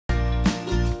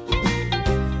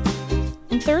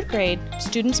third grade,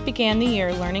 students began the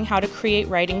year learning how to create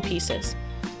writing pieces.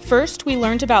 First, we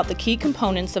learned about the key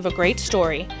components of a great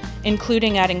story,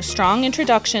 including adding strong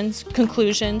introductions,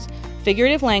 conclusions,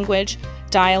 figurative language,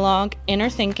 dialogue, inner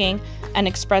thinking, and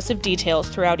expressive details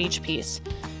throughout each piece.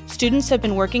 Students have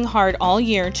been working hard all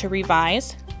year to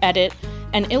revise, edit,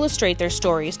 and illustrate their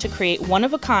stories to create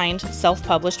one-of-a-kind,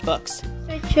 self-published books.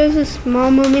 I chose a small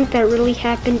moment that really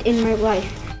happened in my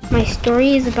life. My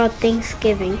story is about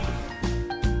Thanksgiving.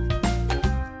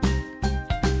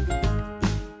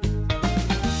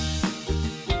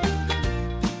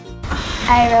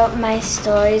 I wrote my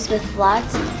stories with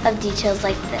lots of details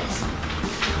like this.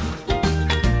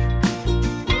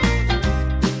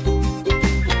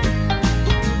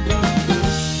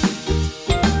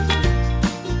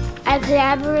 I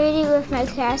collaborated with my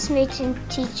classmates and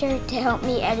teacher to help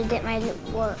me edit my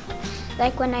work,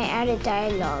 like when I added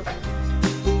dialogue.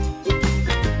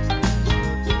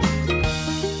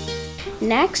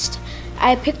 Next,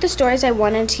 I picked the stories I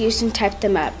wanted to use and typed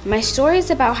them up. My story is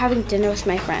about having dinner with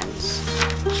my friends.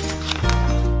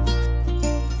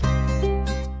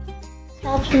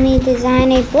 Helped me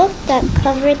design a book that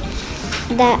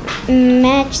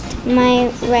matched my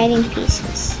writing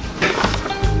pieces.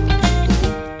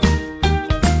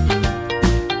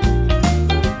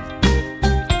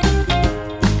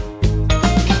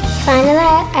 Finally,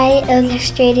 I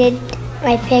illustrated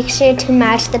my picture to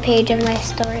match the page of my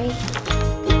story.